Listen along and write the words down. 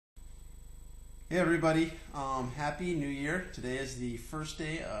Hey everybody, Happy New Year. Today is the first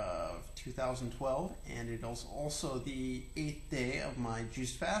day of 2012 and it is also the 8th day of my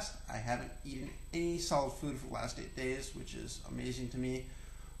juice fast. I haven't eaten any solid food for the last 8 days, which is amazing to me.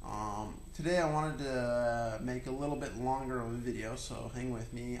 Today I wanted to make a little bit longer of a video, so hang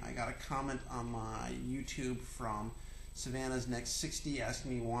with me. I got a comment on my YouTube from Savannah's Next 60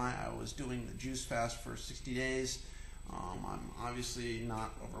 asking me why I was doing the juice fast for 60 days. I'm obviously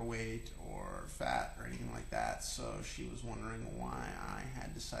not overweight or fat or anything like that, so she was wondering why I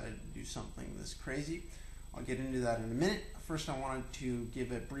had decided to do something this crazy. I'll get into that in a minute. First, I wanted to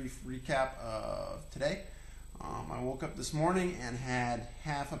give a brief recap of today. I woke up this morning and had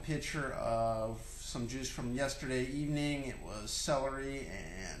half a pitcher of some juice from yesterday evening. It was celery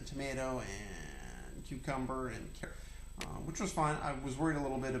and tomato and cucumber and carrot, which was fine. I was worried a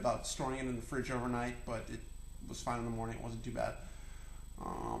little bit about storing it in the fridge overnight, but it was fine in the morning. It wasn't too bad.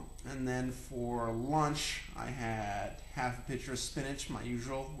 And then for lunch, I had half a pitcher of spinach, my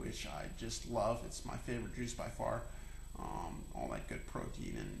usual, which I just love. It's my favorite juice by far. All that good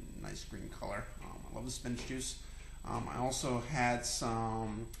protein and nice green color. I love the spinach juice. I also had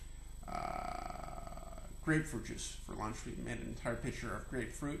some grapefruit juice for lunch. We made an entire pitcher of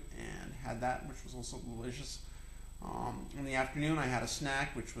grapefruit and had that, which was also delicious. In the afternoon, I had a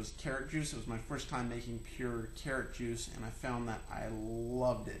snack, which was carrot juice. It was my first time making pure carrot juice, and I found that I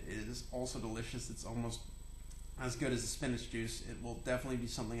loved it. It is also delicious. It's almost as good as the spinach juice. It will definitely be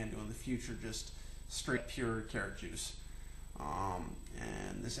something I do in the future, just straight pure carrot juice.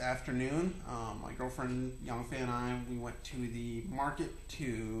 And this afternoon, my girlfriend Yangfei and I, we went to the market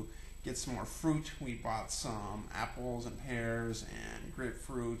to get some more fruit. We bought some apples and pears and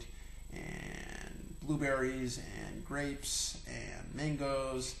grapefruit and blueberries and grapes and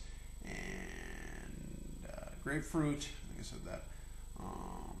mangoes and grapefruit. I think I said that.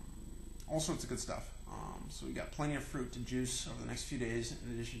 All sorts of good stuff. So we got plenty of fruit to juice over the next few days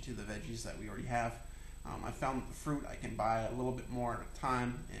in addition to the veggies that we already have. I found that the fruit I can buy a little bit more at a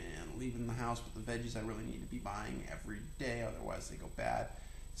time and leave in the house, but the veggies I really need to be buying every day, otherwise they go bad.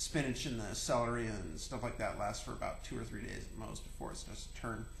 Spinach and the celery and stuff like that lasts for about 2 or 3 days at most before it starts to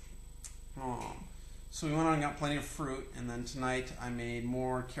turn. So we went on and got plenty of fruit, and then tonight I made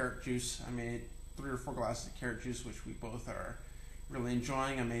more carrot juice. I made 3 or 4 glasses of carrot juice, which we both are really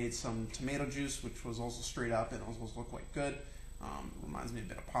enjoying. I made some tomato juice, which was also straight up and also looked quite good. Reminds me a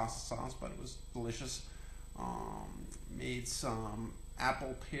bit of pasta sauce, but it was delicious. Made some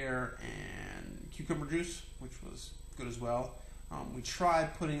apple, pear, and cucumber juice, which was good as well. We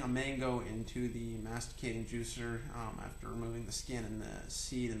tried putting a mango into the masticating juicer after removing the skin and the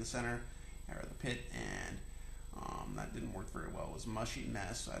seed in the center, or the pit, and that didn't work very well. It was a mushy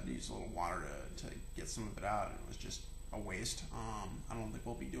mess, so I had to use a little water to get some of it out, and it was just a waste. I don't think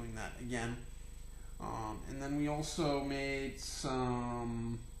we'll be doing that again. And then we also made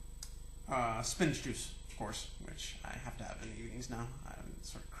some spinach juice, of course, which I have to have in the evenings now. I'm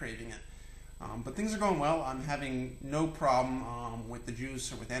sort of craving it. But things are going well. I'm having no problem with the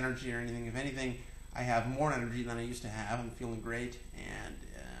juice or with energy or anything. If anything, I have more energy than I used to have. I'm feeling great and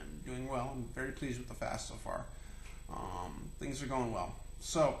doing well. I'm very pleased with the fast so far. Things are going well.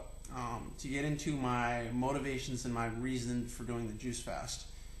 So, to get into my motivations and my reason for doing the juice fast,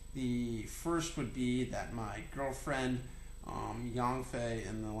 the first would be that my girlfriend Yangfei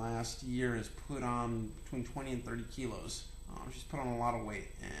in the last year has put on between 20 and 30 kilos. She's put on a lot of weight,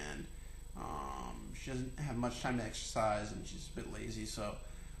 and she doesn't have much time to exercise, and she's a bit lazy, so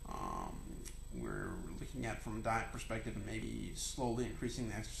we're looking at from a diet perspective and maybe slowly increasing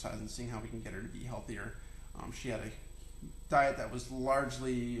the exercise and seeing how we can get her to be healthier. She had a diet that was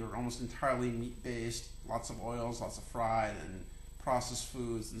largely or almost entirely meat-based, lots of oils, lots of fried and processed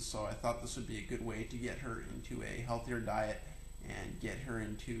foods, and so I thought this would be a good way to get her into a healthier diet and get her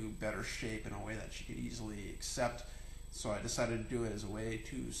into better shape in a way that she could easily accept. So I decided to do it as a way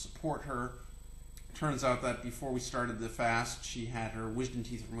to support her. Turns out that before we started the fast, she had her wisdom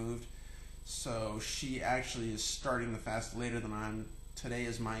teeth removed, so she actually is starting the fast later than I'm. Today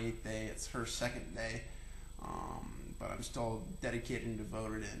is my 8th day. It's her 2nd day, but I'm still dedicated and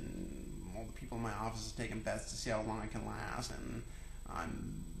devoted, and all the people in my office have taken bets to see how long I can last, and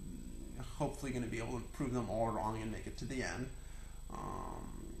I'm hopefully going to be able to prove them all wrong and make it to the end.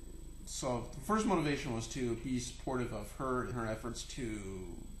 So the first motivation was to be supportive of her and her efforts to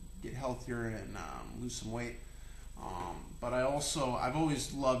get healthier and lose some weight. But I've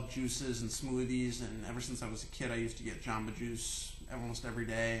always loved juices and smoothies, and ever since I was a kid I used to get Jamba Juice almost every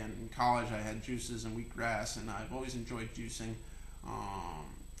day, and in college I had juices and wheatgrass, and I've always enjoyed juicing.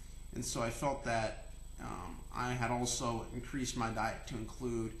 And so I felt that I had also increased my diet to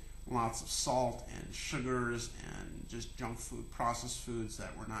include lots of salt and sugars and just junk food, processed foods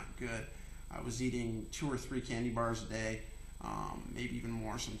that were not good. I was eating 2 or 3 candy bars a day, maybe even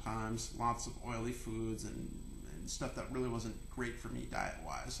more sometimes. Lots of oily foods and stuff that really wasn't great for me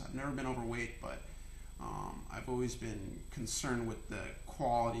diet-wise. I've never been overweight, but I've always been concerned with the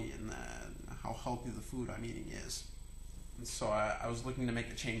quality and how healthy the food I'm eating is. And so I was looking to make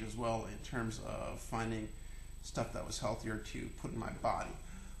a change as well in terms of finding stuff that was healthier to put in my body.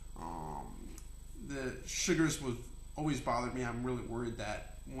 The sugars would always bother me. I'm really worried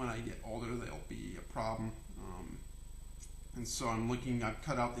that when I get older they'll be a problem. And so I've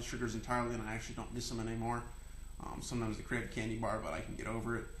cut out the sugars entirely, and I actually don't miss them anymore. Sometimes I crave a candy bar, but I can get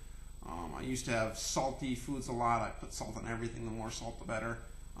over it. I used to have salty foods a lot. I put salt on everything. The more salt, the better.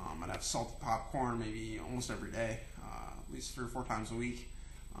 I'd have salted popcorn maybe almost every day, at least 3 or 4 times a week.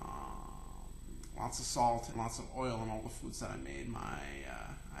 Lots of salt and lots of oil in all the foods that I made.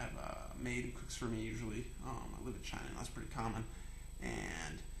 I have a maid who cooks for me usually. I live in China, and that's pretty common.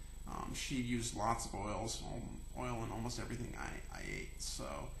 And she used lots of oil in almost everything I ate. So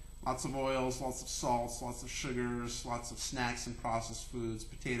lots of oils, lots of salts, lots of sugars, lots of snacks and processed foods,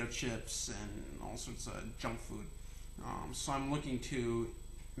 potato chips, and all sorts of junk food. So I'm looking to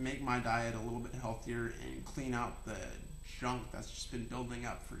make my diet a little bit healthier and clean out the junk that's just been building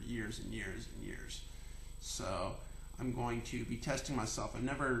up for years and years and years. So I'm going to be testing myself. I've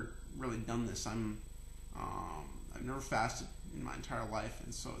never really done this. I've never fasted in my entire life,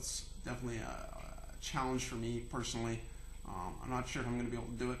 and so it's definitely a challenge for me personally. I'm not sure if I'm going to be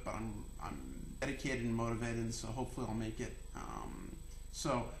able to do it, but I'm dedicated and motivated, and so hopefully I'll make it.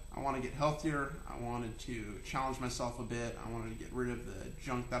 So I want to get healthier. I wanted to challenge myself a bit. I wanted to get rid of the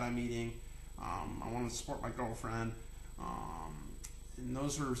junk that I'm eating. I wanted to support my girlfriend. And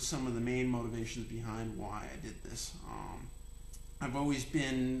those were some of the main motivations behind why I did this. I've always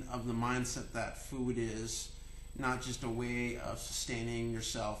been of the mindset that food is not just a way of sustaining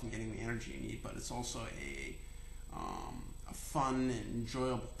yourself and getting the energy you need, but it's also a fun and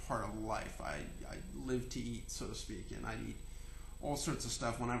enjoyable part of life. I live to eat, so to speak, and I eat all sorts of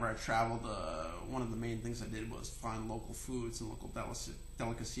stuff. Whenever I traveled, one of the main things I did was find local foods and local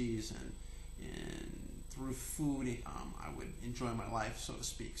delicacies, and through food I would enjoy my life, so to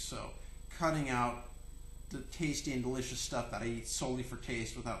speak. So cutting out the tasty and delicious stuff that I eat solely for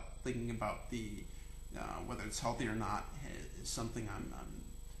taste without thinking about whether it's healthy or not is something I'm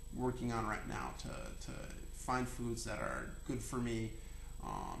working on right now, to find foods that are good for me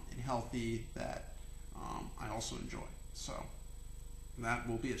and healthy that I also enjoy. So that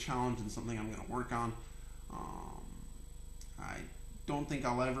will be a challenge and something I'm going to work on. I don't think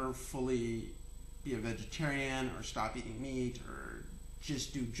I'll ever fully be a vegetarian or stop eating meat or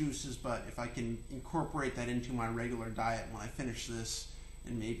just do juices, but if I can incorporate that into my regular diet when I finish this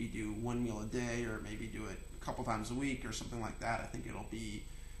and maybe do 1 meal a day or maybe do it a couple times a week or something like that, I think it'll be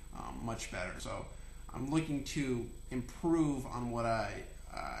much better. So I'm looking to improve on what I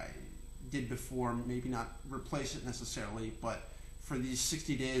did before, maybe not replace it necessarily, but for these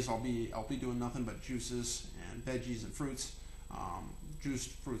 60 days I'll be doing nothing but juices and veggies and fruits,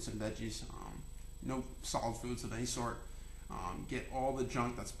 juiced fruits and veggies, no solid foods of any sort. Get all the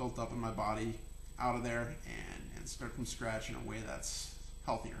junk that's built up in my body out of there and start from scratch in a way that's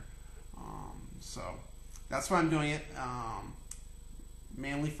healthier. So that's why I'm doing it,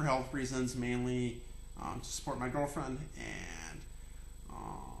 mainly for health reasons, mainly to support my girlfriend, and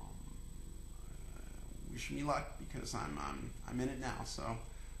wish me luck because I'm in it now. So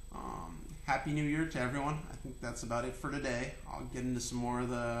Happy New Year to everyone. I think that's about it for today. I'll get into some more of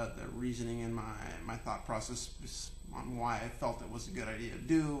the reasoning and my thought process on why I felt it was a good idea to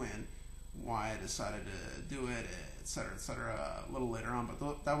do and why I decided to do it, etc., a little later on.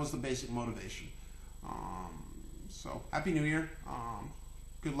 But that was the basic motivation. So Happy New Year.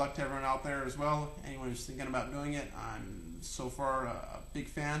 Good luck to everyone out there as well. Anyone who's thinking about doing it, I'm so far a big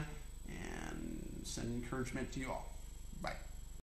fan and send encouragement to you all.